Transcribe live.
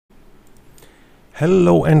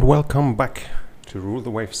Hello and welcome back to Rule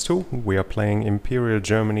the Waves 2. We are playing Imperial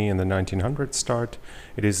Germany in the 1900s start.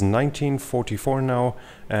 It is 1944 now,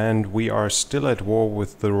 and we are still at war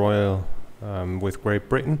with the with Great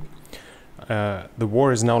Britain. The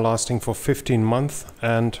war is now lasting for 15 months,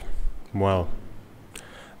 and, well,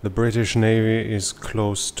 the British Navy is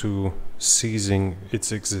close to ceasing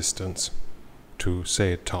its existence, to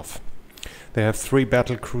say it tough. They have 3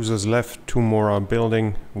 battle cruisers left, 2 more are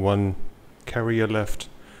building, 1 carrier left,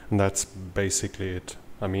 and that's basically it.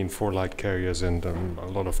 I mean, 4 light carriers and a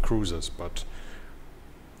lot of cruisers, but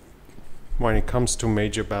when it comes to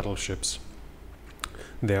major battleships,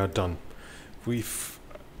 they are done. We've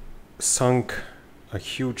sunk a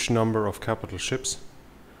huge number of capital ships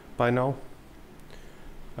by now,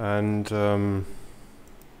 and you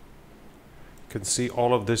can see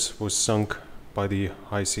all of this was sunk by the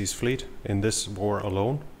High Seas Fleet in this war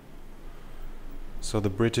alone. So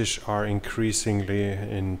the British are increasingly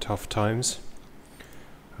in tough times.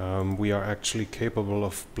 We are actually capable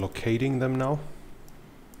of blockading them now.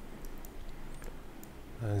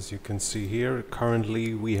 As you can see here,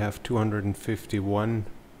 currently we have 251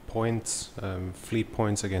 points, fleet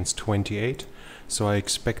points against 28. So I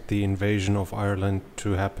expect the invasion of Ireland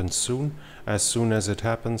to happen soon. As soon as it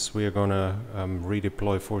happens, we are gonna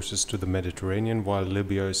redeploy forces to the Mediterranean while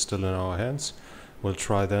Libya is still in our hands. We'll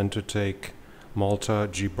try then to take Malta,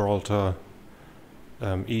 Gibraltar,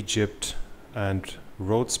 Egypt and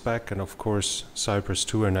Rhodes back, and of course Cyprus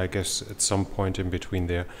too, and I guess at some point in between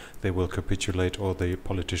there they will capitulate or the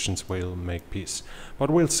politicians will make peace. But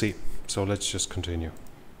we'll see. So let's just continue.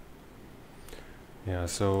 Yeah,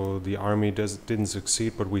 so the army didn't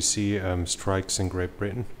succeed, but we see strikes in Great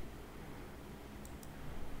Britain.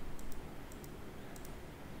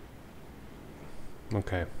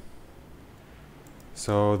 Okay.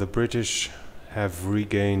 So the British have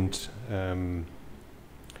regained,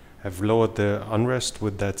 have lowered the unrest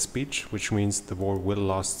with that speech, which means the war will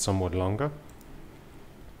last somewhat longer.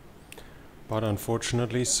 But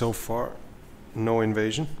unfortunately, so far, no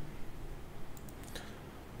invasion.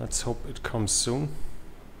 Let's hope it comes soon.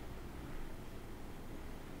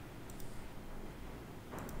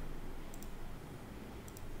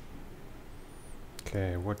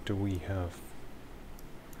 Okay, what do we have?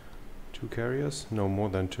 2 carriers? No, more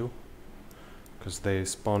than 2. Because they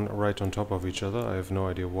spawn right on top of each other, I have no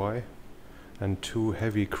idea why. And 2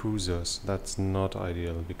 heavy cruisers, that's not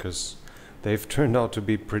ideal, because they've turned out to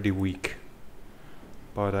be pretty weak.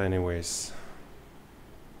 But anyways.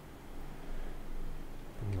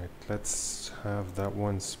 Right, let's have that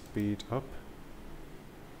one speed up.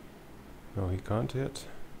 No, he can't yet.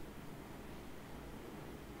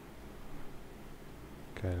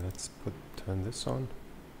 Okay, let's turn this on.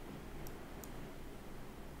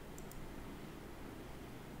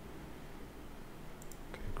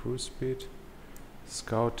 Cruise speed.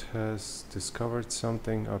 Scout has discovered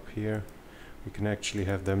something up here. We can actually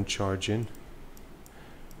have them charge in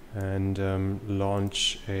and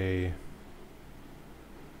launch a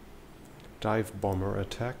dive bomber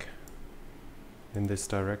attack in this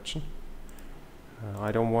direction.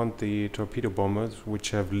 I don't want the torpedo bombers, which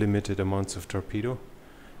have limited amounts of torpedoes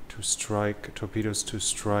to strike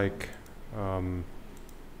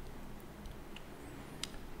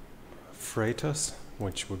freighters,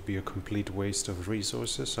 which would be a complete waste of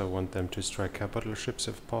resources. I want them to strike capital ships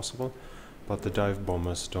if possible, but the dive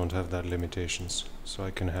bombers don't have that limitations, so I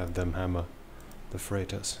can have them hammer the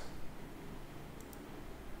freighters.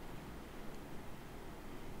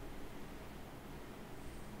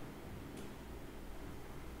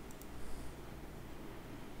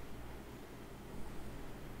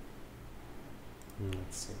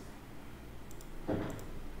 Let's see.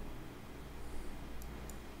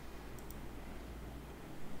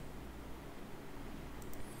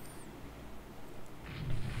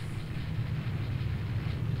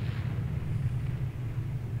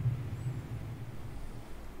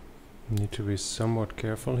 Need to be somewhat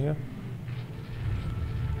careful here.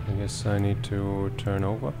 I guess I need to turn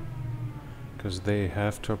over, because they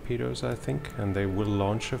have torpedoes, I think, and they will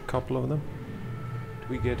launch a couple of them. Do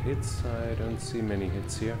we get hits? I don't see many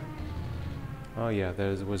hits here. Oh yeah,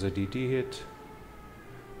 there was a DD hit.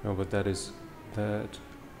 No, but that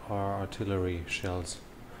are artillery shells.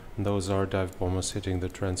 And those are dive bombers hitting the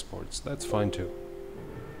transports. That's fine too.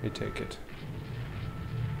 We take it.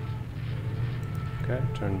 Okay,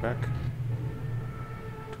 turn back.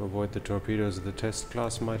 To avoid the torpedoes the test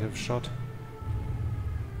class might have shot.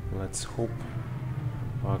 Let's hope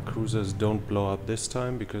our cruisers don't blow up this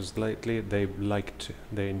time, because lately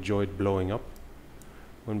they enjoyed blowing up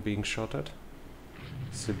when being shot at.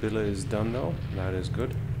 Sibylla is done though, that is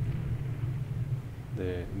good.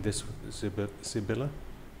 this Sibylla.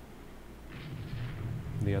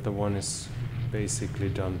 The other one is basically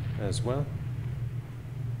done as well.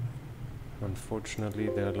 Unfortunately,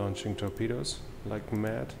 they're launching torpedoes like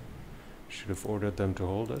mad. Should have ordered them to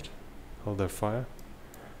hold their fire.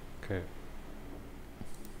 Okay.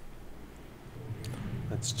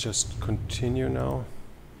 Let's just continue now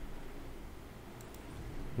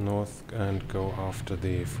north and go after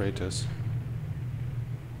the freighters.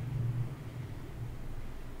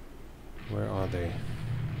 Where are they?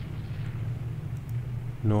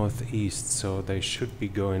 Northeast, so they should be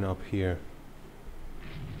going up here.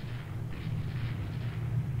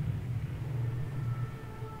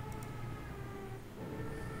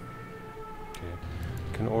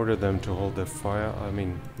 Can order them to hold their fire. I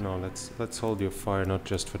mean, no, let's hold your fire not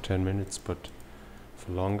just for 10 minutes but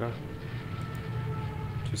for longer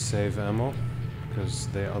to save ammo, because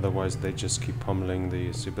otherwise they just keep pummeling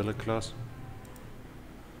the Sibylla class.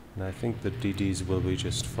 And I think the DDs will be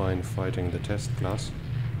just fine fighting the test class.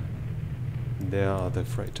 There are the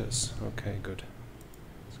freighters. Okay, good.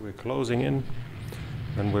 So we're closing in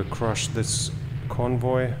and we'll crush this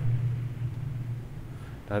convoy.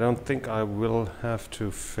 I don't think I will have to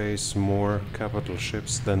face more capital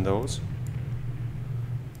ships than those,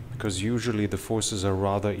 because usually the forces are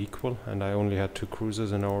rather equal, and I only had 2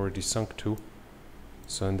 cruisers and I already sunk 2.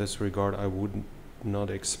 So in this regard I would not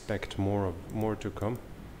expect more to come.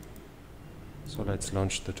 So let's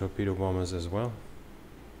launch the torpedo bombers as well.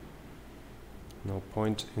 No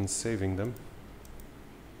point in saving them.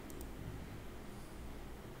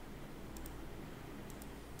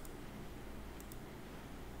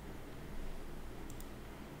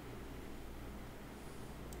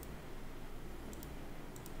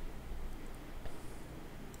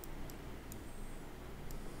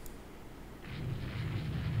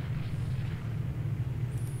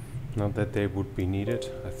 Not that they would be needed.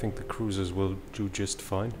 I think the cruisers will do just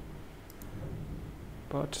fine.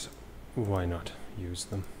 But why not use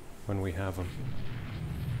them when we have them?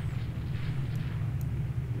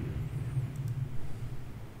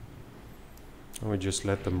 And we just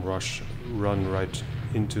let them run right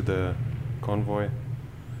into the convoy,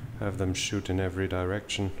 have them shoot in every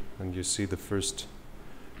direction, and you see the first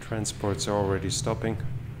transports are already stopping.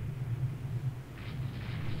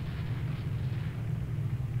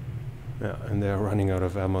 Yeah, and they are running out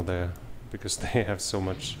of ammo there because they have so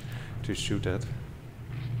much to shoot at.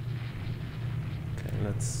 Okay,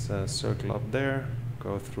 let's circle up there,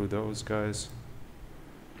 go through those guys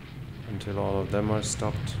until all of them are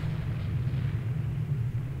stopped.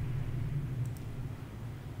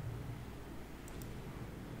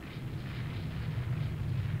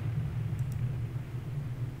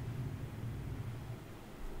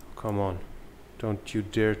 Come on, don't you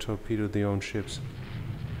dare torpedo the own ships.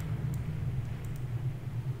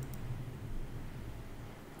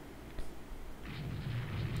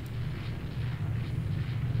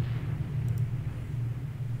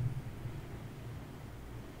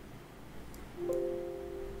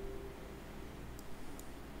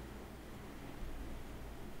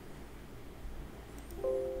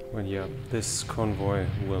 Well, yeah, this convoy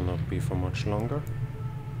will not be for much longer.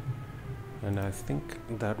 And I think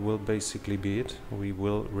that will basically be it. We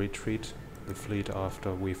will retreat the fleet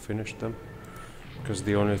after we finish them, because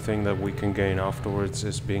the only thing that we can gain afterwards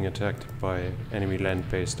is being attacked by enemy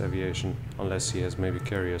land-based aviation, unless he has maybe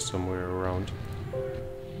carriers somewhere around.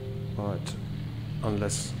 But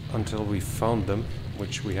until we found them,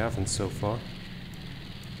 which we haven't so far,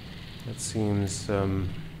 it seems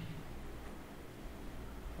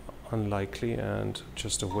unlikely and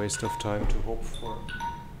just a waste of time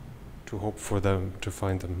to hope for them to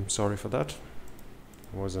find them. Sorry for that.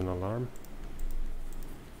 It was an alarm.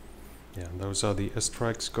 Yeah, those are the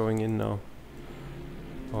airstrikes going in now.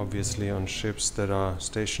 Obviously on ships that are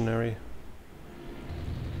stationary.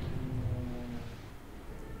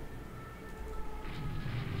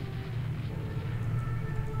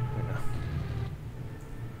 Yeah.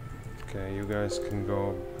 Okay, you guys can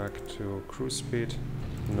go back to cruise speed.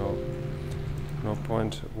 No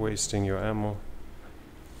point wasting your ammo.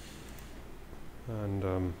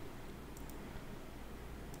 And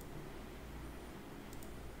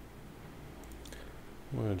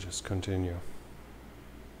we'll just continue.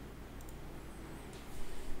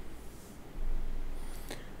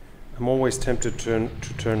 I'm always tempted to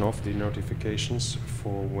turn off the notifications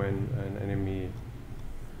for when an enemy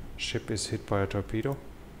ship is hit by a torpedo,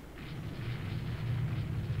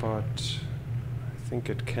 but I think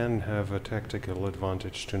it can have a tactical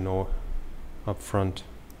advantage to know up front.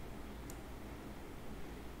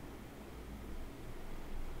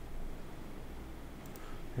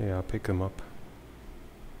 Yeah, pick them up.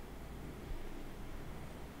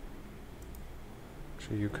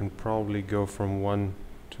 So you can probably go from one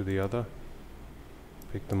to the other,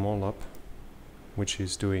 pick them all up, which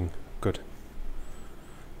he's doing. Good.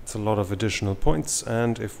 It's a lot of additional points,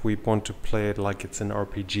 and if we want to play it like it's an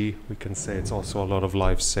RPG, we can say it's also a lot of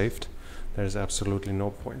lives saved. There's absolutely no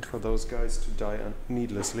point for those guys to die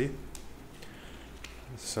needlessly.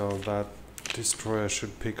 So that destroyer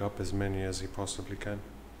should pick up as many as he possibly can.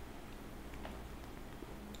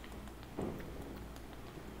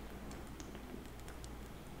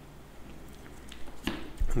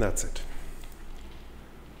 And that's it.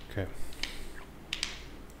 Okay.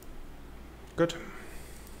 Good.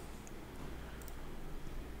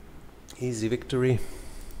 Easy victory.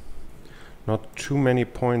 Not too many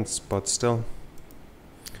points, but still.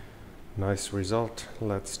 Nice result.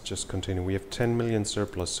 Let's just continue. We have 10 million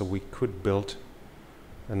surplus, so we could build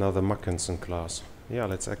another Mackensen class. Yeah,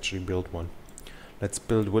 let's actually build one. Let's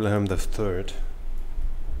build Wilhelm III,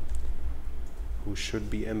 who should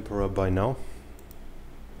be emperor by now.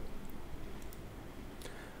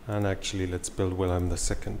 And actually, let's build Wilhelm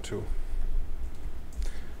II too.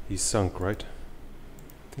 He's sunk, right?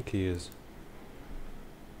 I think he is.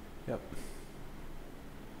 Yep.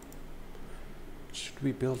 Should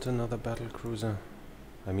we build another battle cruiser?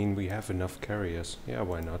 I mean, we have enough carriers. Yeah,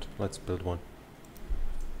 why not? Let's build one.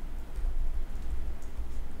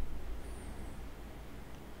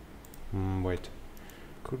 Wait.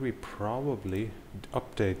 Could we probably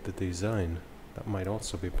update the design? That might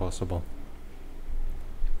also be possible.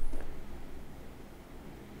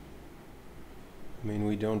 I mean,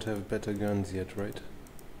 we don't have better guns yet, right?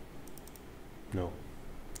 No.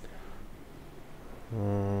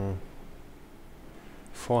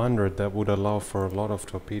 400, that would allow for a lot of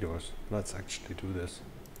torpedoes. Let's actually do this.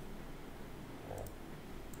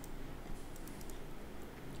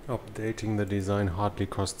 Updating the design hardly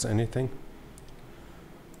costs anything,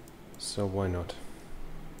 so why not?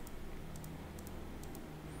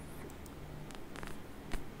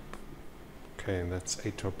 Okay, that's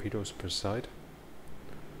 8 torpedoes per side.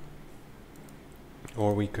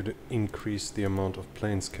 Or we could increase the amount of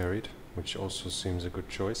planes carried, which also seems a good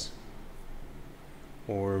choice.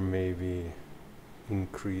 Or maybe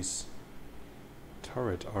increase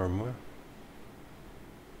turret armor,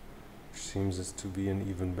 which seems to be an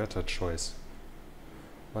even better choice.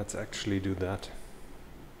 Let's actually do that.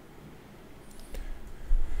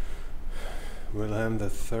 Wilhelm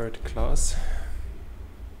III class.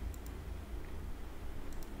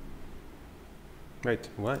 Wait,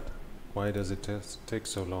 what? Why does it take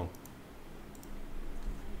so long?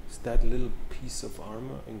 Is that little piece of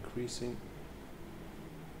armor increasing?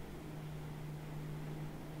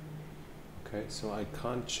 Okay, so I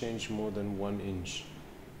can't change more than 1 inch.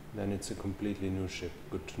 Then it's a completely new ship.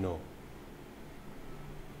 Good to know.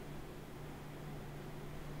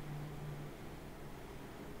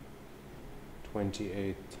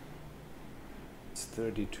 $28. It's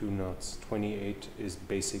 32 knots. 28 is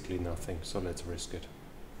basically nothing, so let's risk it.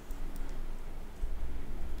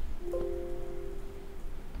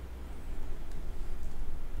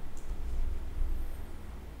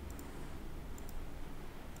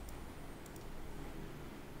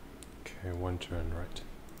 Okay, 1 turn, right.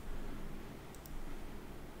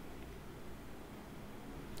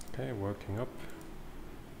 Okay, working up.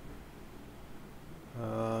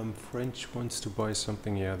 French wants to buy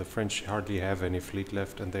something. Yeah, the French hardly have any fleet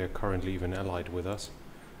left, and they are currently even allied with us.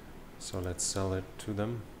 So let's sell it to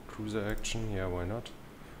them. Cruiser action, yeah, why not?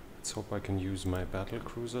 Let's hope I can use my battle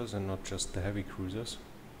cruisers and not just the heavy cruisers.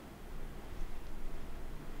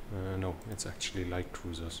 No, it's actually light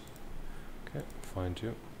cruisers. Okay, find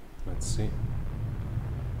you. Let's see.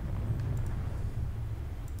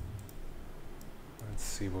 Let's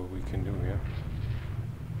see what we can do here.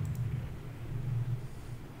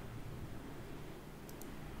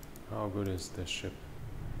 How good is this ship?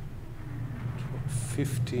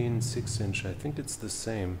 15 6-inch. I think it's the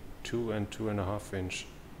same. 2 and 2.5 inch.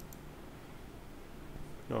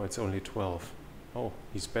 No, it's only 12. Oh,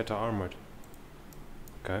 he's better armored.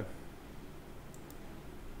 Okay.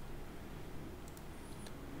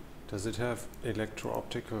 Does it have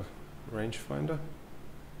electro-optical rangefinder?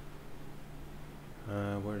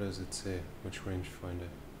 Where does it say? Which rangefinder?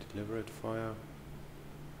 Deliberate fire.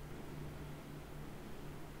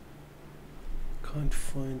 Can't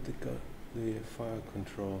find the fire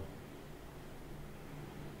control.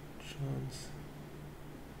 Chance.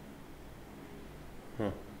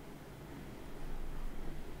 Huh.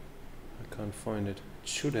 I can't find it. It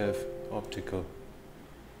should have optical.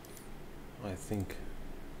 I think.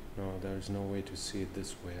 No, there's no way to see it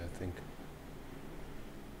this way, I think.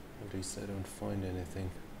 At least I don't find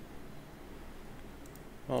anything.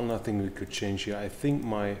 Well, nothing we could change here. I think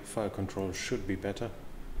my fire control should be better,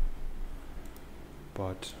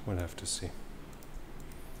 but we'll have to see.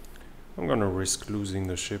 I'm gonna risk losing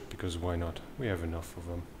the ship because why not? We have enough of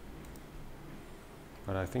them.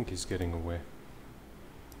 But I think he's getting away.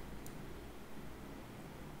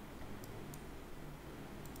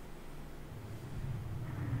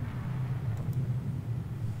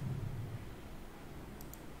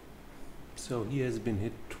 So he has been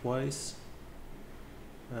hit twice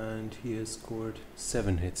and he has scored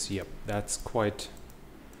 7 hits. Yep, that's quite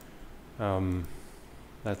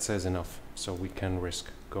that says enough, so we can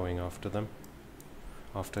risk going after them,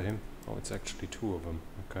 after him. Oh, it's actually 2 of them.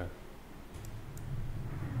 Okay.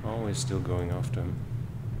 Oh, we're still going after him.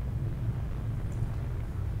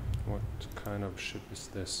 What kind of ship is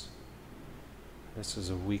this? This is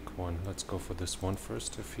a weak one. Let's go for this one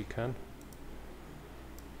first if he can.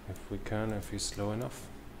 If we can, if he's slow enough.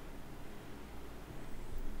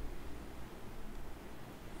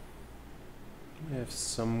 I have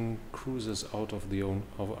some cruisers out of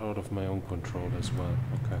my own control as well.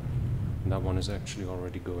 Okay, and that one is actually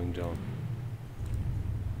already going down.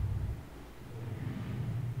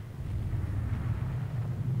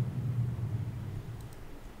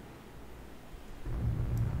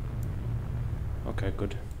 Okay,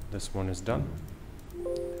 good. This one is done.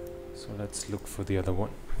 So let's look for the other one.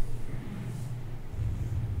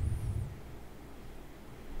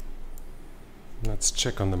 Let's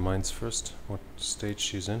check on the mines first, what stage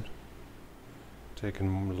she's in.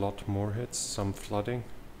 Taken a lot more hits, some flooding.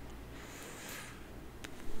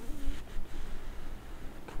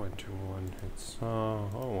 21 hits. Oh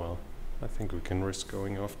well, I think we can risk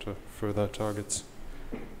going after further targets.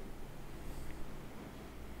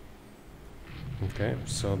 Okay,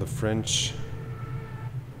 so the French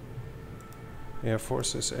Air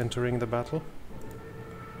Force is entering the battle.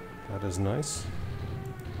 That is nice.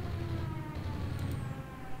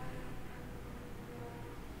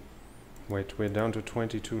 Wait, we're down to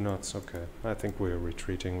 22 knots. Okay, I think we're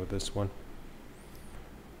retreating with this one.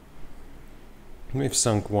 We've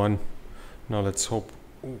sunk 1. Now let's hope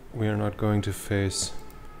we are not going to face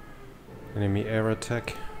enemy air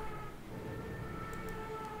attack,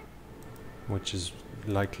 which is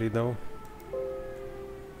likely though.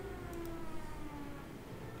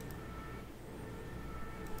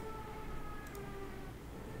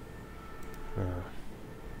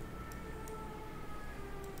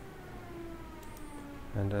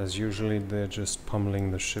 And as usually they're just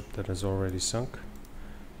pummeling the ship that is already sunk,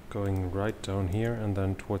 going right down here and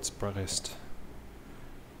then towards Brest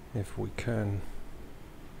if we can.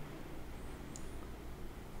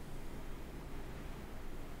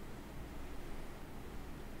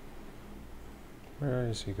 Where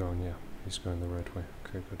is he going? Yeah, he's going the right way.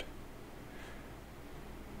 Okay, good.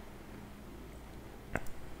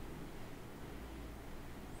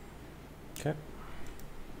 Okay.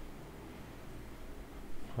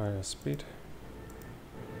 Higher speed.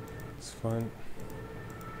 It's fine.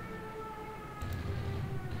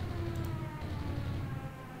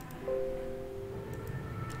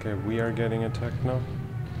 Okay, we are getting attacked now.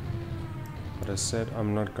 But as said,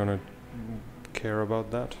 I'm not gonna care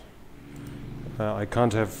about that. I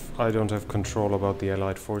don't have control about the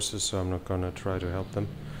Allied forces, so I'm not gonna try to help them.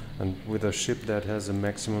 And with a ship that has a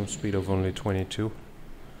maximum speed of only 22,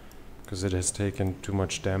 because it has taken too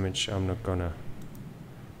much damage, I'm not gonna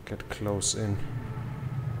get close in.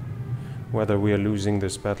 Whether we are losing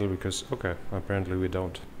this battle, because okay, apparently we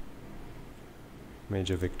don't.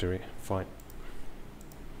 Major victory, fine.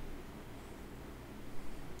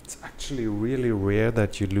 It's actually really rare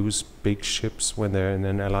that you lose big ships when they're in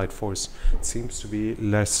an Allied force. It seems to be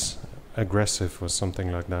less aggressive or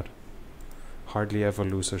something like that. Hardly ever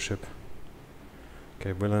lose a ship.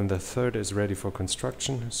 Okay, Wilhelm III is ready for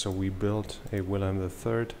construction, so we built a Wilhelm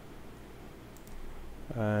III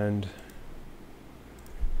and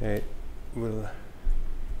a Wilhelm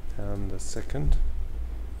II.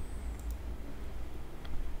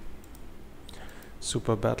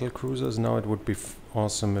 Super battle cruisers. Now it would be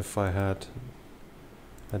awesome if I had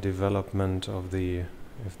a development of the,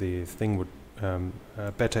 if the thing would,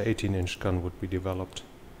 a better 18-inch gun would be developed.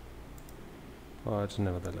 But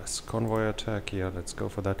nevertheless, convoy attack, yeah, let's go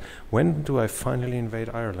for that. When do I finally invade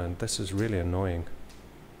Ireland? This is really annoying.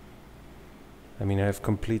 I mean, I have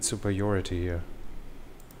complete superiority here.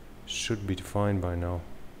 Should be fine by now.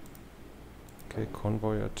 Okay,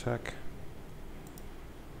 convoy attack.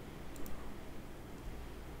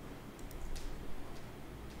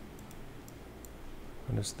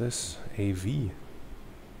 What is this? AV.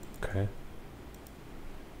 Okay.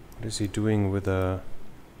 What is he doing with a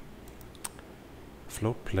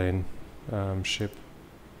float plane ship?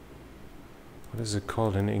 What is it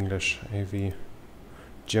called in English? AV.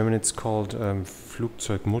 German it's called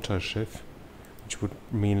Flugzeugmutterschiff, which would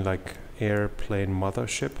mean like airplane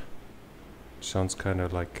mothership. Sounds kind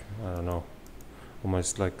of like, I don't know,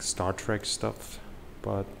 almost like Star Trek stuff,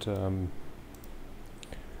 but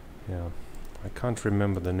yeah, I can't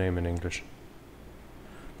remember the name in English.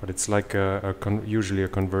 But it's like usually a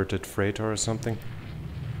converted freighter or something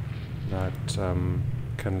that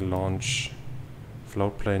can launch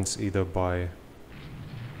float planes either by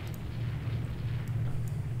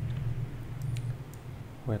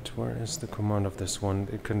where is the command of this one?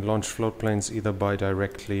 It can launch float planes either by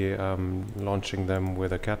directly launching them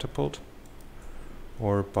with a catapult,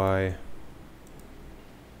 or by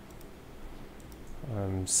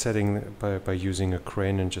by using a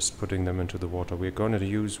crane and just putting them into the water. We're going to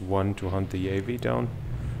use one to hunt the AV down,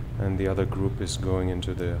 and the other group is going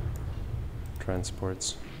into the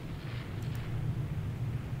transports.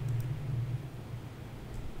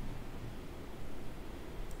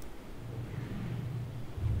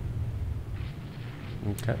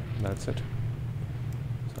 Okay, that's it.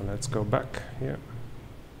 So let's go back here.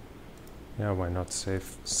 Yeah, why not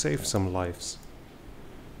save some lives?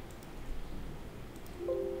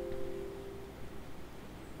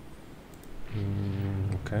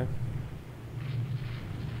 Okay.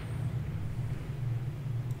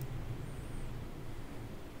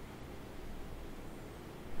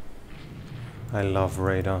 I love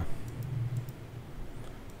radar.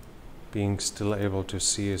 Being still able to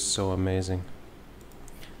see is so amazing.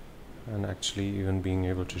 And actually even being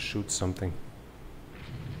able to shoot something.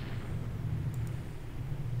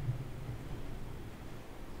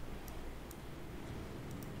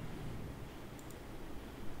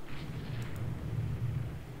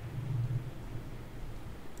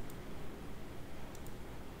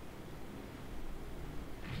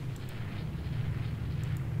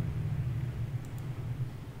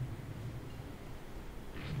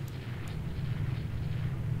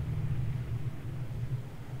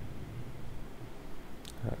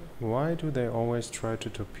 Why do they always try to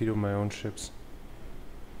torpedo my own ships?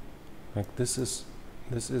 Like this is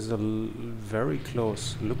very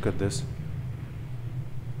close. Look at this.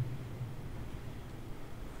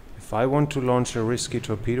 If I want to launch a risky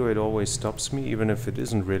torpedo, it always stops me, even if it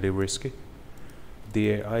isn't really risky.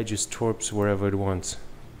 The AI just torps wherever it wants.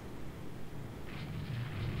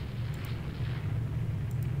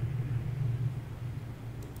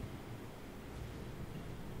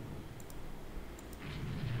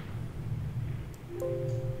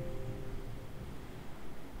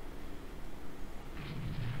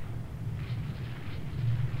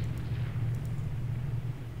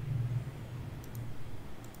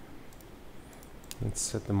 Let's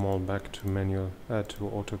set them all back to manual, to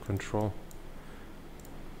auto control.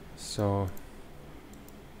 So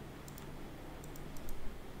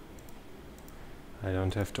I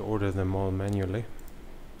don't have to order them all manually.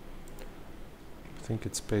 I think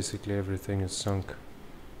it's basically everything is sunk.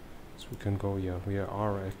 So we can go, yeah, we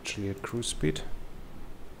are actually at cruise speed.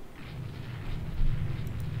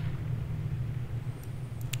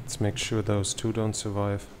 Let's make sure those two don't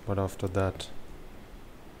survive, but after that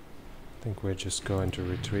I think we're just going to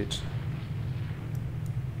retreat.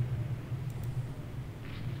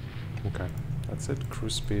 Okay, that's it.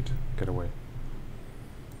 Cruise speed, get away.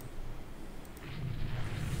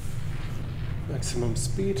 Maximum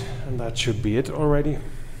speed, and that should be it already.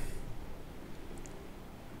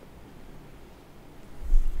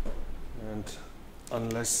 And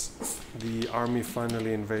unless the army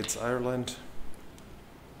finally invades Ireland,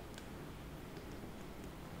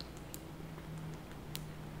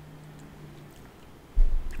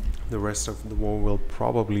 the rest of the war will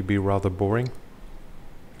probably be rather boring.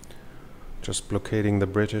 Just blockading the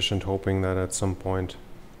British and hoping that at some point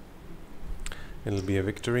it'll be a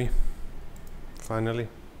victory, finally.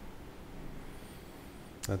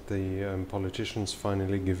 That the politicians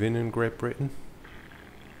finally give in Great Britain.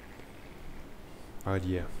 But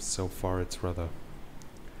yeah, so far it's rather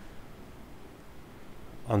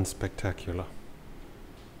unspectacular.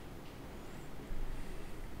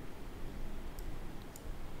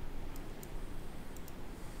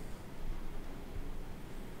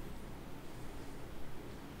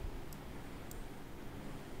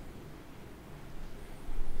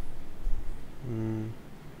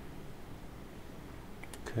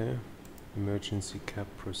 Okay, emergency cap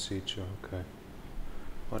procedure, okay.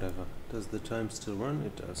 Whatever. Does the time still run?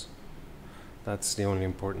 It does. That's the only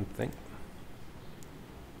important thing.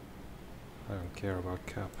 I don't care about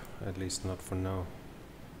cap, at least not for now.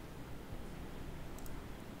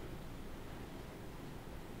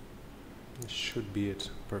 This should be it.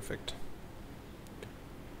 Perfect.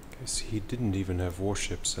 Yes, he didn't even have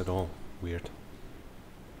warships at all. Weird.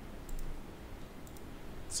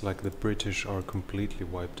 It's like the British are completely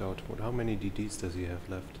wiped out. How many DDs does he have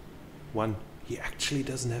left? One. He actually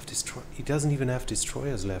doesn't have he doesn't even have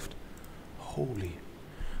destroyers left. Holy.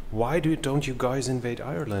 Why don't you guys invade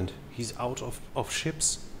Ireland? He's out of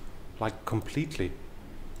ships. Like completely.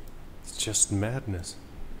 It's just madness.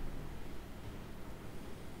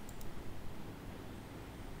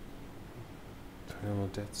 Terminal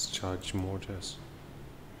debts charge mortars.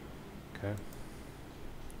 Okay.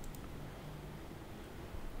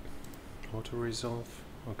 Auto resolve.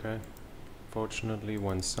 Okay. Fortunately,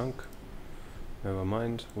 one sunk. Never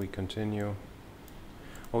mind. We continue.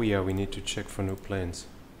 Oh yeah, we need to check for new planes.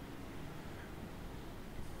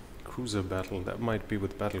 Cruiser battle. That might be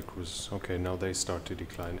with battle cruisers. Okay, now they start to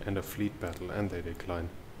decline. And a fleet battle, and they decline.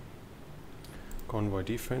 Convoy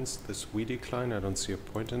defense. This we decline. I don't see a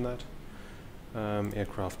point in that.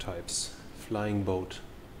 Aircraft types. Flying boat.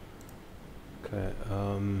 Okay.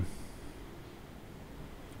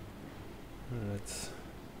 Let's.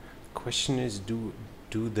 Question is, do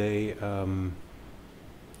they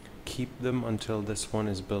keep them until this one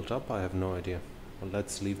is built up? I have no idea. Well,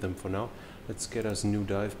 let's leave them for now. Let's get us new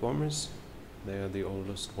dive bombers. They are the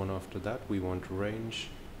oldest one after that. We want range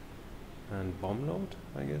and bomb load,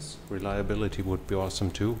 I guess. Reliability would be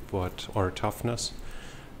awesome too, but or toughness.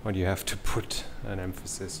 But you have to put an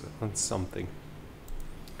emphasis on something.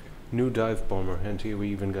 New dive bomber, and here we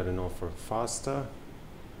even got an offer. Faster,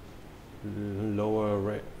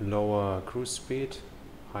 lower cruise speed,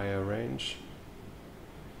 higher range,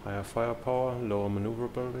 higher firepower, lower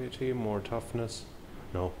maneuverability, more toughness.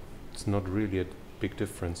 No, it's not really a big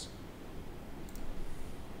difference.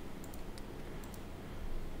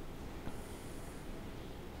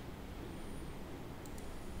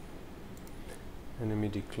 Enemy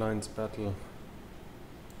declines battle.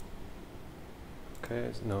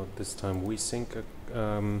 Okay, no, this time we sink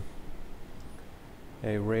a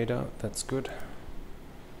radar. That's good.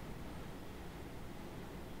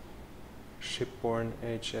 Shipborne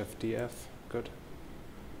HFDF. Good.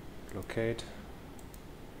 Blockade.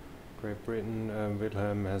 Great Britain.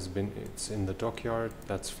 Wilhelm has been. It's in the dockyard.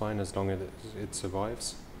 That's fine as long as it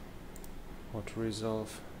survives. Auto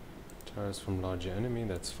resolve. Tires from larger enemy.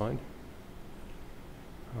 That's fine.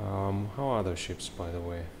 How are the ships, by the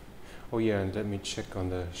way? Oh yeah, and let me check on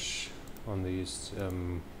the on these.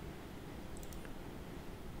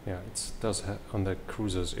 Yeah, it does have on the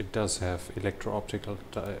cruisers. It does have electro-optical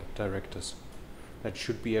directors. That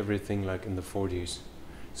should be everything like in the 40s.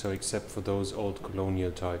 So except for those old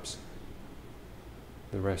colonial types,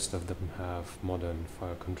 the rest of them have modern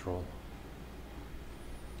fire control.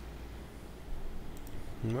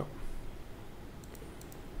 No.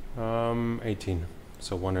 18.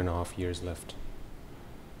 So 1.5 years left.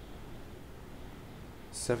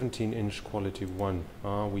 17-inch quality 1.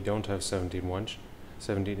 We don't have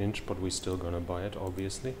 17-inch, but we're still gonna buy it,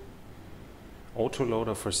 obviously.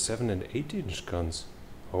 Autoloader for 7 and 8-inch guns.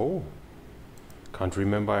 Oh, can't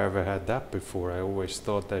remember I ever had that before. I always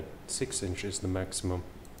thought that 6-inch is the maximum.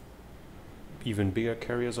 Even bigger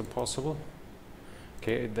carriers are possible.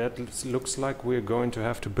 Okay, that looks like we're going to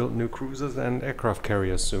have to build new cruisers and aircraft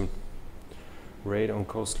carriers soon. Raid on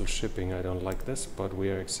coastal shipping. I don't like this, but we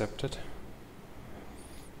are accepted.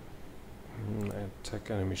 Attack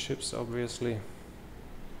enemy ships, obviously.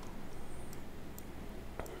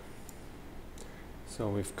 So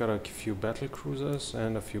we've got a few battle cruisers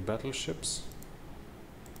and a few battleships.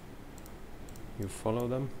 You follow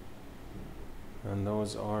them. And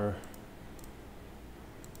those are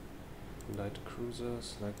light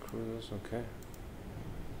cruisers, okay.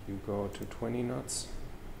 You go to 20 knots.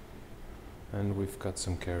 And we've got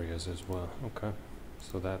some carriers as well, okay.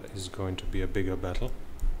 So that is going to be a bigger battle.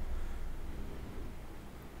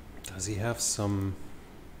 Does he have some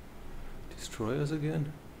destroyers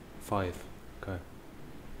again? 5, okay.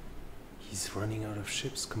 He's running out of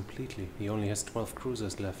ships completely. He only has 12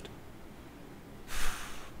 cruisers left.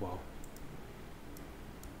 Wow.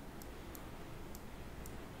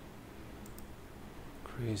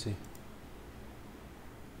 Crazy.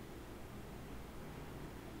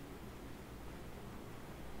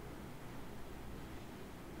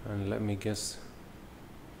 And let me guess.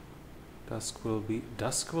 Dusk will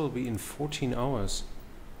be in 14 hours.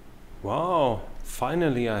 Wow!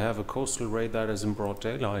 Finally I have a coastal raid that is in broad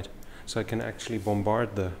daylight. So I can actually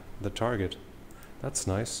bombard the target. That's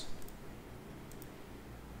nice.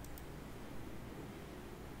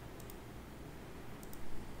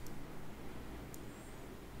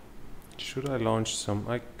 Should I launch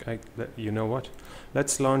some... you know what?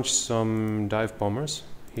 Let's launch some dive bombers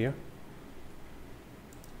here.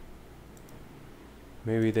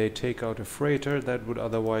 Maybe they take out a freighter that would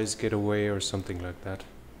otherwise get away or something like that.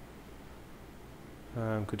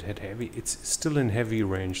 Could hit heavy. It's still in heavy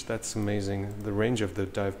range. That's amazing. The range of the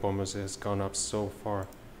dive bombers has gone up so far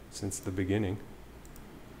since the beginning.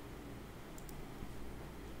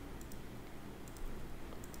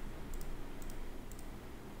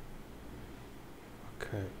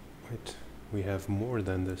 Okay, wait. We have more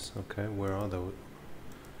than this. Okay, where are those?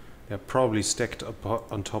 They're probably stacked up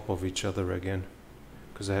on top of each other again.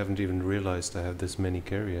 Because I haven't even realized I have this many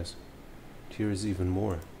carriers. Here is even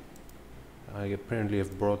more. I apparently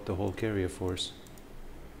have brought the whole carrier force.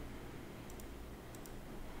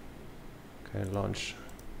 Okay, launch.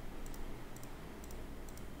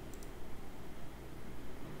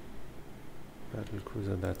 Battle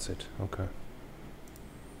cruiser, that's it. Okay.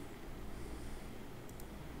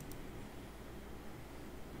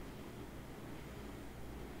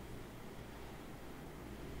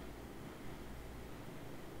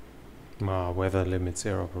 Weather limits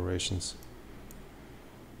air operations.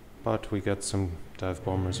 But we got some dive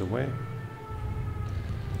bombers away.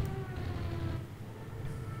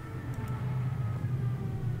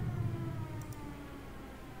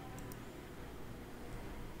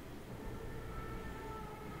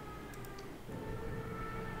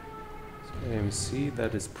 So AMC,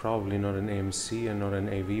 that is probably not an AMC and not an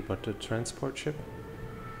AV, but a transport ship.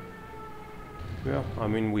 Yeah, I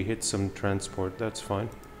mean we hit some transport, that's fine.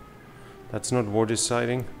 That's not war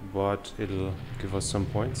deciding, but it'll give us some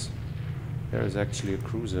points. There is actually a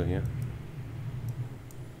cruiser here.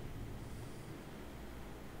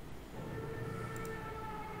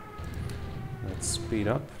 Let's speed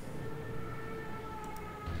up.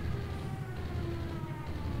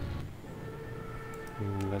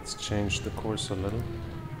 And let's change the course a little,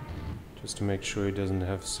 just to make sure he doesn't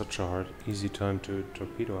have such a easy time to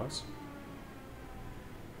torpedo us.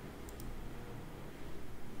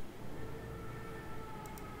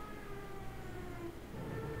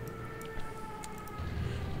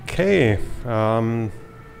 Okay,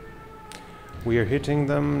 we are hitting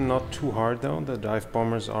them not too hard though. The dive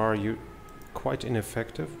bombers are quite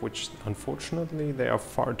ineffective, which unfortunately they are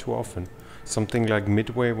far too often. Something like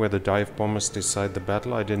Midway where the dive bombers decide the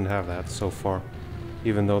battle, I didn't have that so far.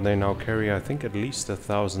 Even though they now carry, I think, at least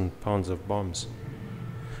 1,000 pounds of bombs.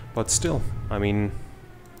 But still, I mean,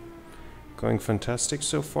 going fantastic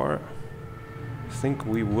so far. I think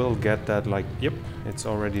we will get that, like, yep, it's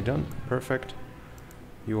already done, perfect.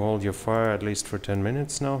 You hold your fire at least for 10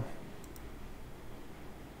 minutes now.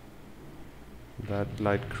 That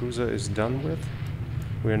light cruiser is done with.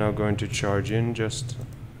 We're now going to charge in, just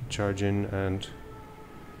charge in and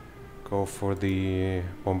go for the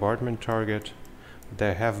bombardment target.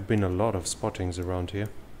 There have been a lot of spottings around here.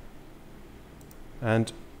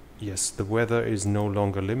 And yes, the weather is no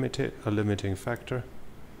longer a limiting factor.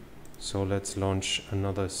 So let's launch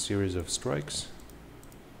another series of strikes.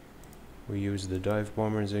 We use the dive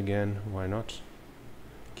bombers again, why not?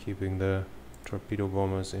 Keeping the torpedo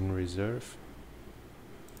bombers in reserve.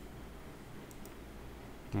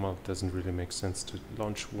 Well, it doesn't really make sense to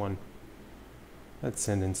launch one. Let's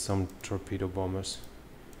send in some torpedo bombers.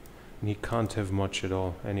 And he can't have much at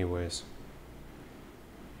all anyways.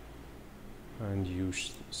 And you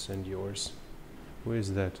send yours. Where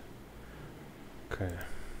is that? Okay.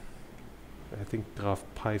 I think Graf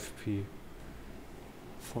Pfeiffi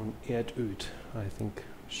von Erdöd, I think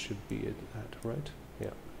should be it, that, right?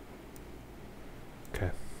 Yeah.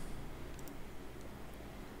 Okay.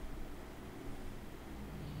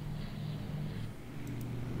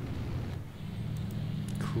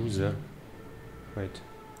 Cruiser. Wait.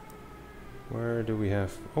 Where do we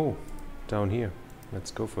have? Oh, down here.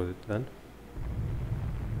 Let's go for it then.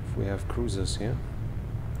 If we have cruisers here.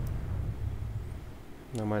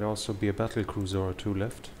 There might also be a battle cruiser or two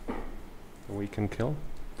left that we can kill.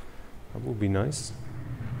 That would be nice.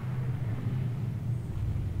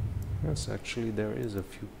 Yes, actually there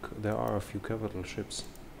are a few capital ships.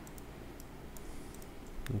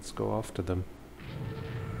 Let's go after them.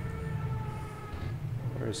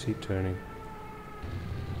 Where is he turning?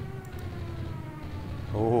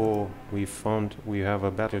 Oh, we have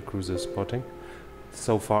a battle cruiser spotting.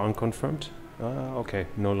 So far unconfirmed. Okay,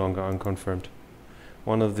 no longer unconfirmed.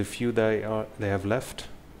 One of the few they have left.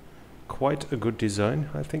 Quite a good design,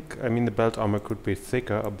 I think. I mean, the belt armor could be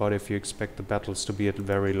thicker, but if you expect the battles to be at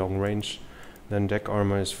very long range, then deck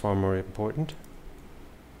armor is far more important.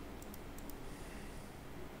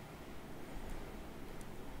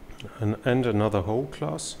 And another hull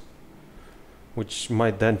class, which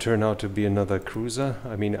might then turn out to be another cruiser.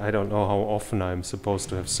 I mean, I don't know how often I'm supposed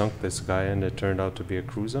to have sunk this guy and it turned out to be a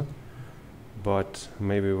cruiser, but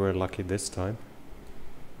maybe we're lucky this time.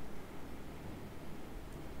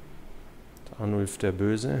 Anulf der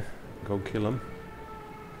Böse. Go kill him.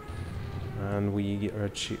 And we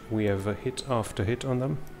have a hit after hit on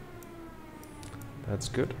them. That's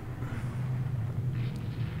good.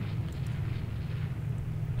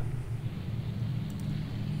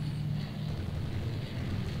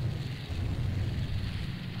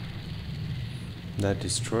 That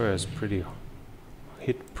destroyer is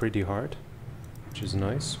hit pretty hard, which is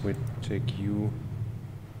nice. We take you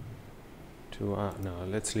to no,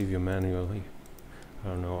 let's leave you manually. I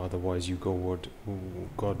don't know, otherwise you go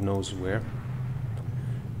God knows where.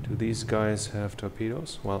 Do these guys have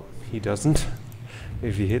torpedoes? Well, he doesn't.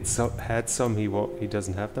 If he had some, he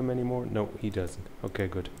doesn't have them anymore. No, he doesn't. Okay,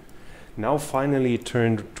 good. Now finally it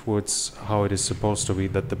turned towards how it is supposed to be,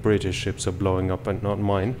 that the British ships are blowing up and not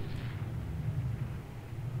mine.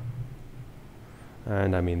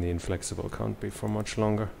 And I mean, the Inflexible can't be for much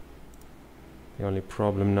longer. The only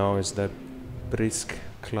problem now is that Brisk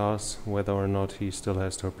class, whether or not he still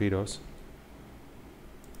has torpedoes.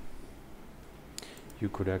 You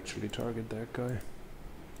could actually target that guy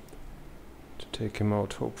to take him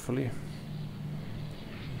out, hopefully.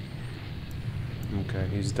 Okay,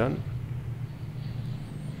 he's done.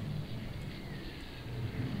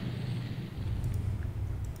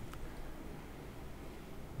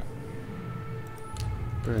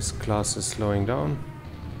 Brisk class is slowing down.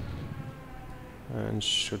 And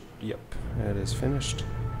yep, it is finished.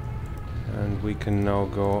 And we can now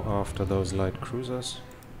go after those light cruisers.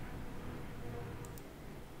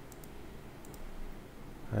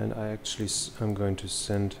 And I'm going to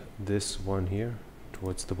send this one here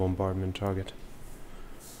towards the bombardment target.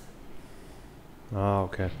 Ah,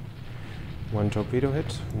 okay. One torpedo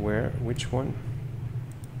hit. Where? Which one?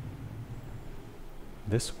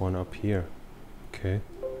 This one up here. Okay.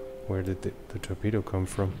 Where did the torpedo come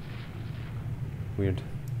from? Weird.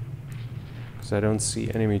 Because I don't see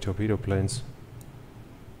enemy torpedo planes.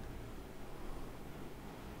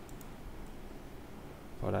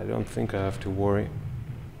 But I don't think I have to worry.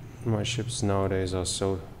 My ships nowadays are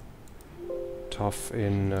so tough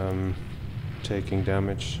in taking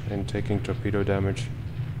damage and taking torpedo damage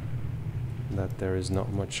that there is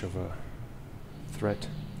not much of a threat.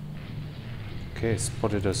 Okay,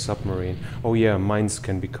 spotted a submarine. Oh yeah, mines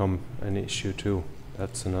can become an issue too.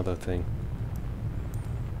 That's another thing.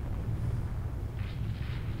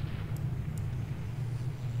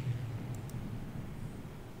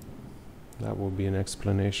 That will be an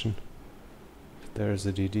explanation. There's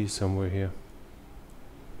a DD somewhere here.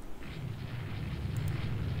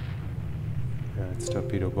 Yeah, it's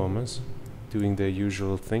torpedo bombers doing their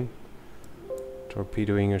usual thing.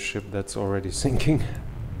 Torpedoing a ship that's already sinking.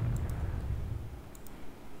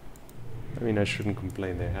 I mean, I shouldn't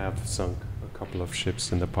complain, they have sunk a couple of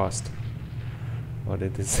ships in the past. But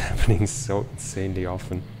it is happening so insanely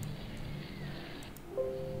often.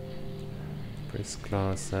 Brisk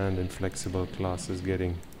class and Inflexible class is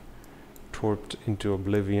getting torped into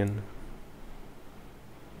oblivion.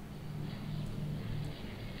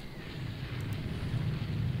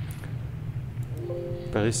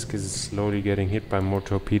 Brisk is slowly getting hit by more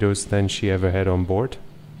torpedoes than she ever had on board.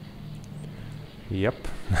 Yep,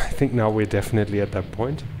 I think now we're definitely at that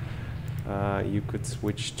point. You could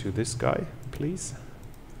switch to this guy, please.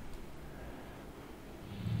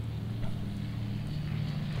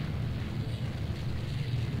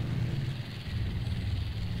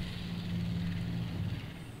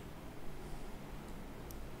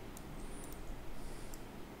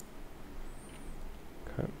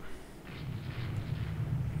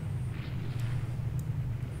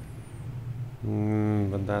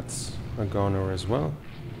 But that's a goner as well.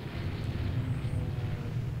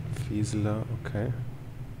 Fiesler, okay.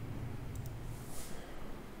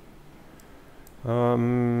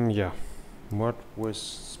 Yeah. What was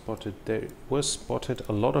spotted? There was spotted.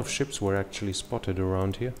 A lot of ships were actually spotted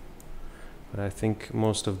around here. But I think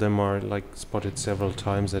most of them are like spotted several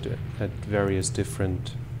times at various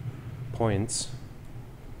different points.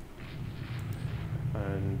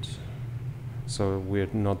 And so we're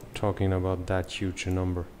not talking about that huge a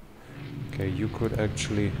number. Okay, you could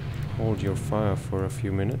actually hold your fire for a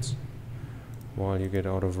few minutes while you get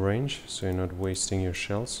out of range, so you're not wasting your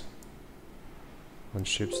shells on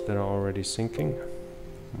ships that are already sinking.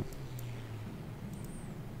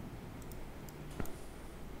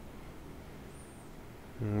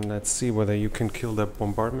 Let's see whether you can kill that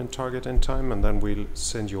bombardment target in time, and then we'll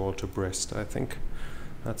send you all to Brest, I think.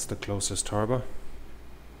 That's the closest harbor.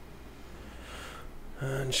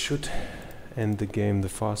 And should end the game the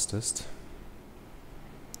fastest.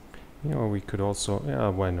 You know, we could also... yeah,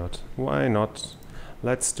 why not? Why not?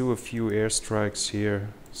 Let's do a few airstrikes here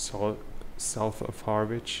south of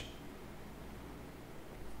Harwich.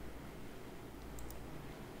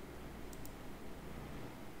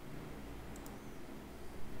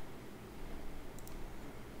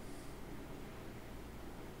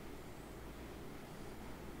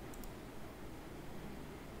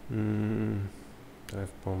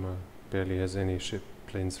 Dive bomber barely has any ship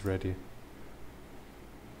planes ready.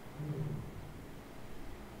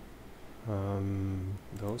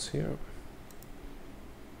 Those here.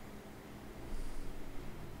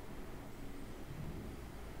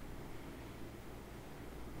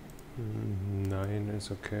 Nine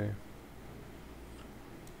is okay.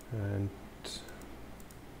 And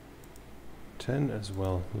 10 as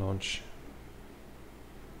well, launch.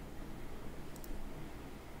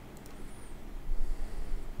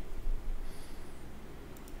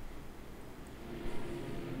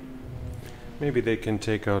 Maybe they can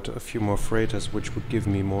take out a few more freighters, which would give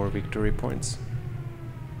me more victory points.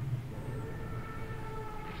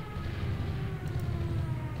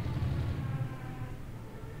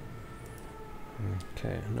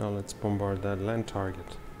 Okay, now let's bombard that land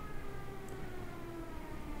target.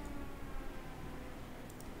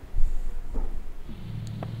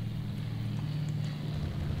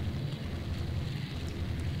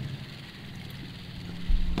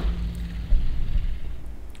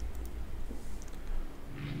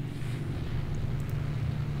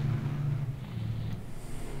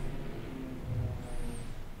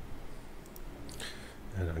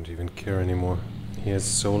 I don't even care anymore. He has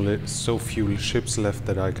so few ships left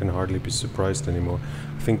that I can hardly be surprised anymore.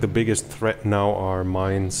 I think the biggest threat now are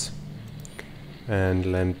mines and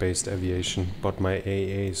land-based aviation, but my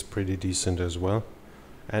AA is pretty decent as well,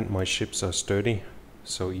 and my ships are sturdy,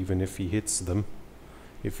 so even if he hits them,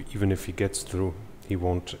 even if he gets through, he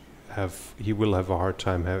will have a hard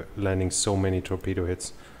time landing so many torpedo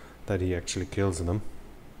hits that he actually kills them.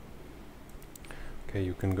 Okay,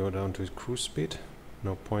 you can go down to cruise speed.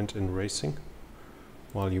 No point in racing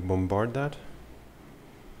while you bombard that.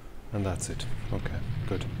 And that's it. Okay,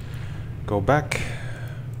 good. Go back.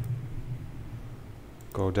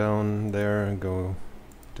 Go down there, go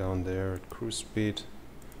down there at cruise speed.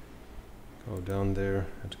 Go down there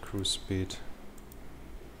at cruise speed.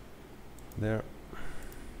 There.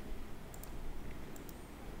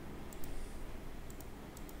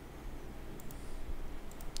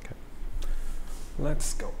 Okay.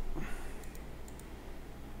 Let's go.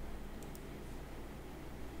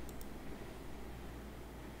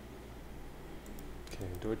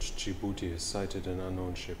 Deutsche Djibouti has sighted an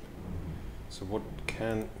unknown ship. So what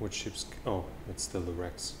ships... Oh, it's still the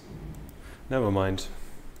Rex. Never mind.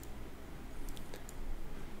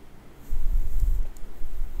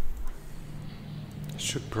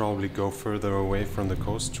 Should probably go further away from the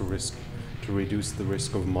coast to reduce the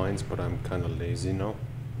risk of mines, but I'm kind of lazy now.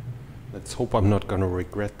 Let's hope I'm not gonna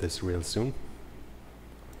regret this real soon.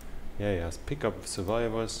 Yeah, pick up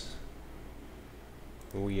survivors.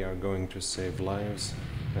 We are going to save lives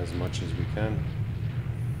as much as we can.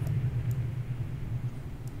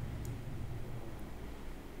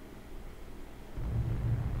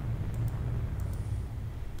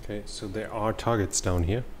 Okay, so there are targets down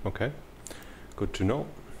here. Okay, good to know.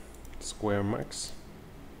 Square max,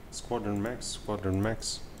 squadron max, squadron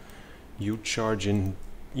max. You charge in,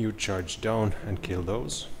 you charge down and kill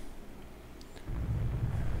those.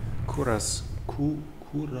 Curaçao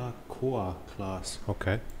class.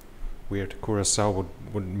 Okay. Weird. Curaçao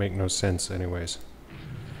would make no sense anyways,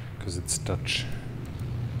 because it's Dutch.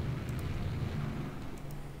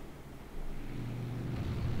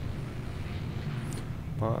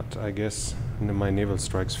 But I guess my naval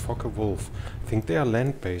strikes Focke-Wulf. I think they are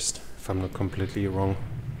land-based, if I'm not completely wrong.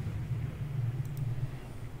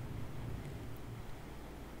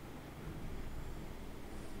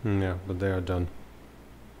 Yeah, but they are done.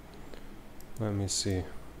 Let me see.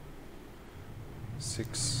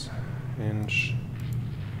 6-inch.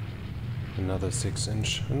 Another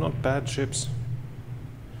 6-inch. Not bad ships.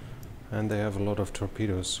 And they have a lot of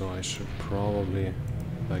torpedoes, so I should probably,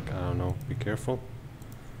 like, I don't know, be careful.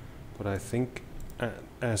 But I think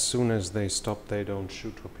as soon as they stop, they don't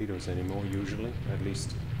shoot torpedoes anymore, usually. At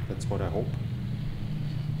least, that's what I hope.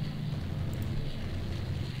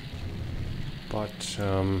 But,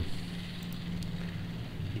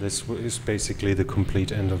 this is basically the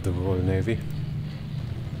complete end of the Royal Navy.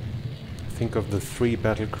 Think of the 3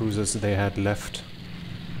 battle cruisers they had left.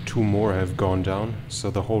 2 more have gone down, so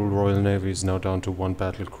the whole Royal Navy is now down to 1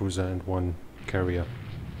 battle cruiser and 1 carrier.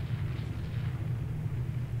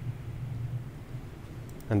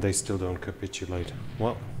 And they still don't capitulate.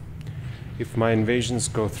 Well, if my invasions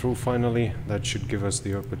go through finally, that should give us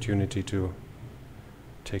the opportunity to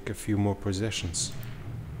take a few more possessions.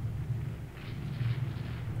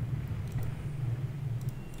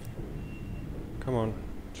 Come on,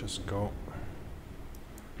 just go.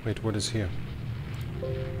 Wait, what is here?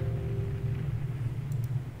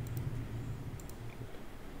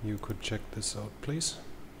 You could check this out, please.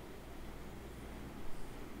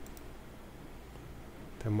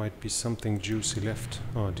 There might be something juicy left.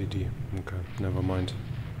 Oh, DD. Okay, never mind.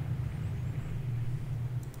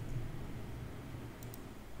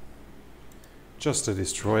 Just a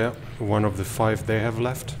destroyer. One of the 5 they have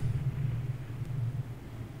left.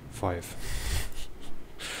 5.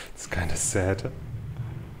 It's kind of sad.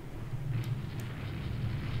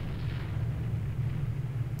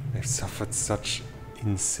 They've suffered such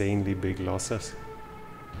insanely big losses.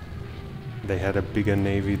 They had a bigger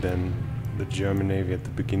navy than the German navy at the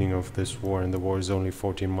beginning of this war, and the war is only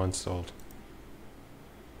 14 months old.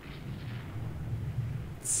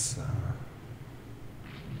 It's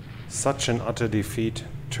such an utter defeat.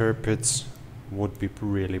 Tirpitz would be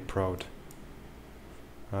really proud.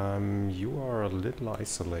 You are a little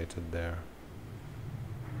isolated there.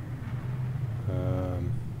 I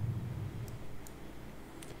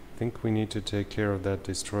think we need to take care of that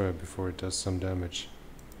destroyer before it does some damage.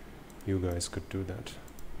 You guys could do that.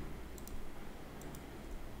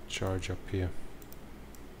 Charge up here.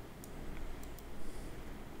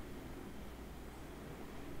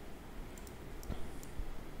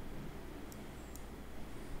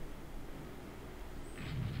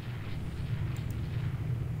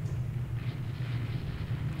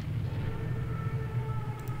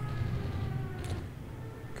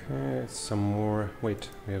 Okay, some more. Wait,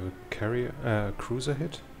 we have a carrier, cruiser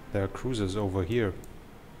hit? There are cruisers over here.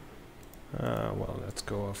 Well, let's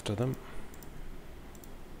go after them.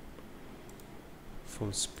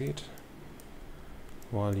 Full speed.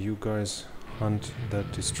 While you guys hunt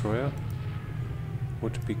that destroyer.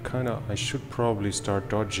 Would be kinda... I should probably start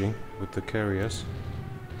dodging with the carriers.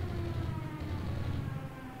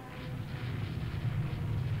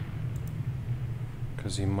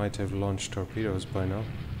 Because he might have launched torpedoes by now.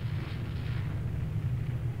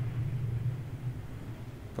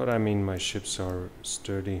 But I mean, my ships are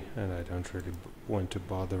sturdy and I don't really want to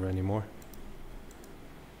bother anymore.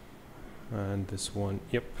 And this one,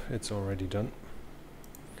 yep, it's already done.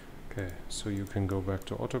 Okay, so you can go back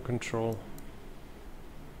to auto control.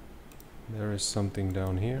 There is something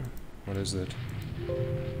down here. What is it?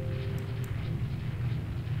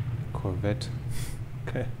 Corvette.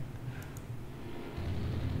 Okay.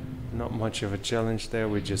 Not much of a challenge there,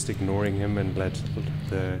 we're just ignoring him and let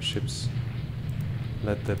the ships...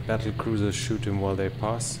 Let the battle cruisers shoot him while they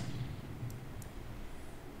pass.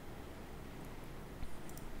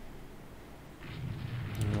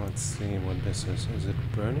 Let's see what this is. Is it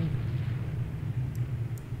burning?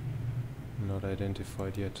 Not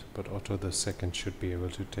identified yet, but Otto II should be able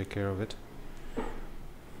to take care of it.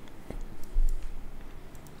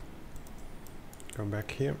 Come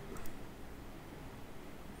back here.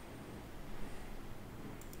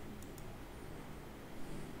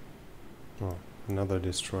 Oh, another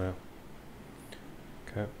destroyer.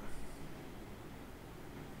 Okay.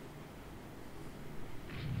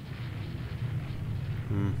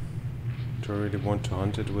 Do I really want to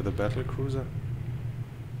hunt it with a battle cruiser?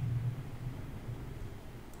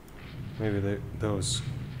 Maybe those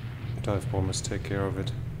dive bombers take care of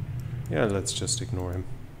it. Yeah, let's just ignore him.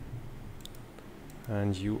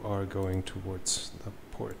 And you are going towards the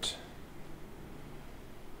port.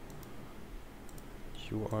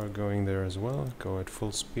 You are going there as well. Go at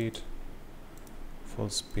full speed. Full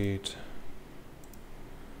speed.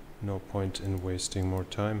 No point in wasting more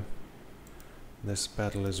time. This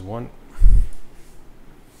battle is won.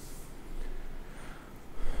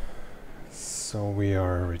 So we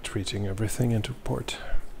are retreating everything into port.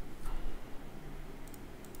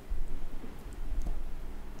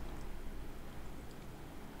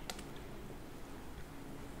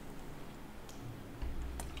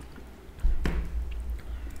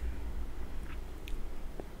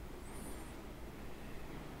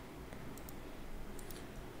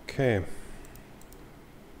 Okay.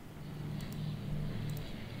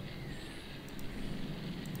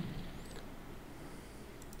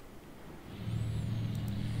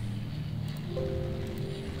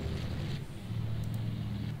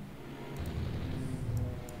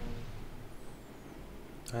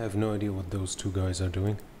 I have no idea what those two guys are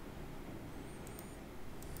doing.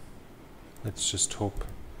 Let's just hope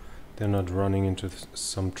they're not running into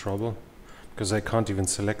some trouble, because I can't even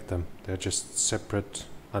select them. They're just separate,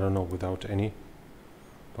 I don't know, without any.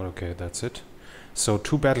 But okay, that's it. So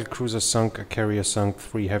 2 battle cruisers sunk, a carrier sunk,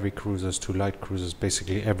 3 heavy cruisers, 2 light cruisers,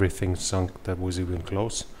 basically everything sunk that was even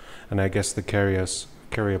close. And I guess the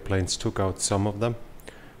carrier planes took out some of them,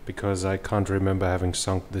 because I can't remember having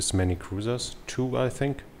sunk this many cruisers. 2, I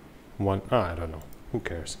think. 1, I don't know. Who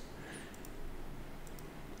cares?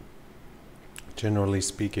 Generally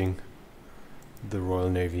speaking, the Royal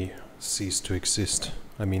Navy ceased to exist.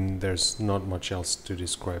 I mean, there's not much else to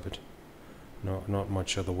describe it. No, not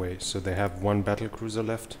much other way. So they have one battle cruiser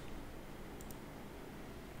left.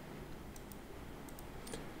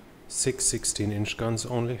 6 16-inch guns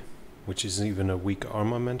only, which isn't even a weak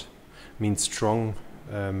armament. Means strong,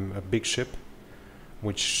 a big ship,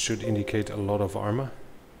 which should indicate a lot of armor,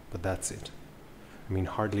 but that's it. I mean,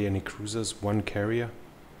 hardly any cruisers, one carrier,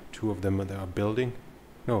 2 of them they are building.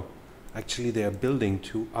 No, actually they are building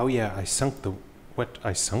 2. Oh yeah, I sunk the... What?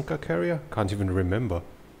 I sunk a carrier? Can't even remember.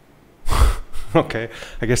 Okay,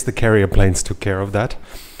 I guess the carrier planes took care of that.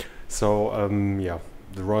 So, yeah,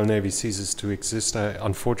 the Royal Navy ceases to exist.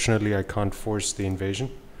 Unfortunately, I can't force the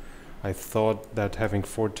invasion. I thought that having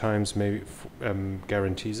 4 times maybe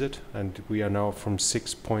guarantees it, and we are now from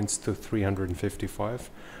 6 points to 355,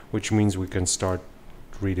 which means we can start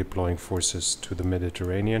redeploying forces to the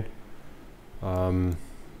Mediterranean and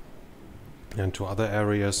to other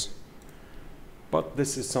areas. But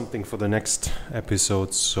this is something for the next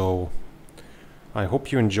episode, so I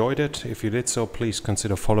hope you enjoyed it. If you did so, please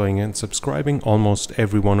consider following and subscribing. Almost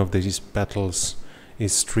every one of these battles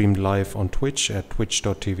is streamed live on Twitch at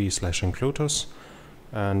twitch.tv/Inclutus.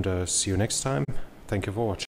 And see you next time. Thank you for watching.